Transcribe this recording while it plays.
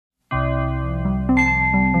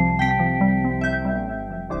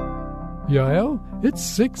Yael, it's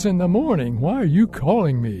 6 in the morning. Why are you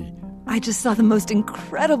calling me? I just saw the most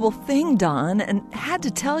incredible thing, Don, and had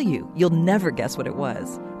to tell you. You'll never guess what it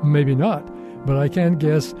was. Maybe not, but I can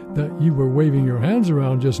guess that you were waving your hands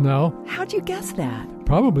around just now. How'd you guess that?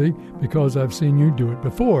 Probably because I've seen you do it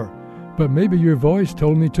before. But maybe your voice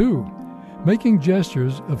told me too. Making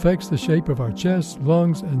gestures affects the shape of our chest,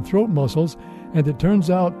 lungs, and throat muscles, and it turns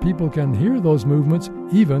out people can hear those movements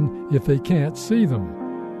even if they can't see them.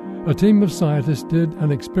 A team of scientists did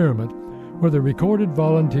an experiment where they recorded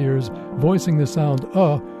volunteers voicing the sound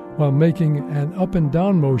while making an up and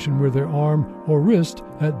down motion with their arm or wrist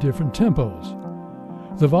at different tempos.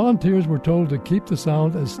 The volunteers were told to keep the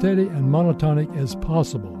sound as steady and monotonic as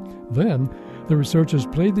possible. Then, the researchers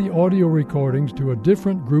played the audio recordings to a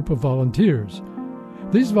different group of volunteers.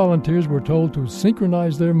 These volunteers were told to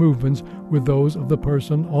synchronize their movements with those of the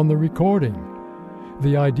person on the recording.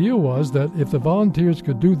 The idea was that if the volunteers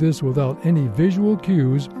could do this without any visual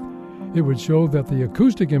cues, it would show that the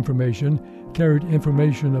acoustic information carried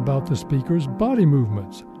information about the speaker's body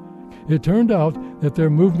movements. It turned out that their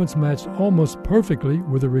movements matched almost perfectly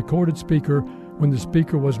with the recorded speaker when the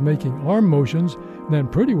speaker was making arm motions,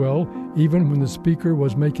 and pretty well even when the speaker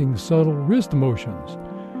was making subtle wrist motions.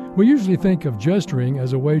 We usually think of gesturing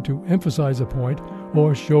as a way to emphasize a point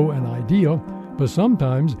or show an idea, but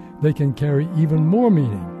sometimes they can carry even more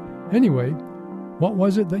meaning. Anyway, what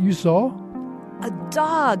was it that you saw? A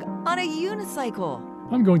dog on a unicycle.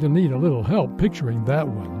 I'm going to need a little help picturing that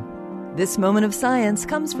one. This moment of science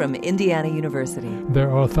comes from Indiana University. There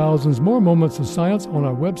are thousands more moments of science on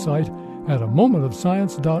our website at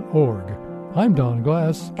amomentofscience.org. I'm Don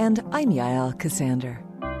Glass. And I'm Yael Cassander.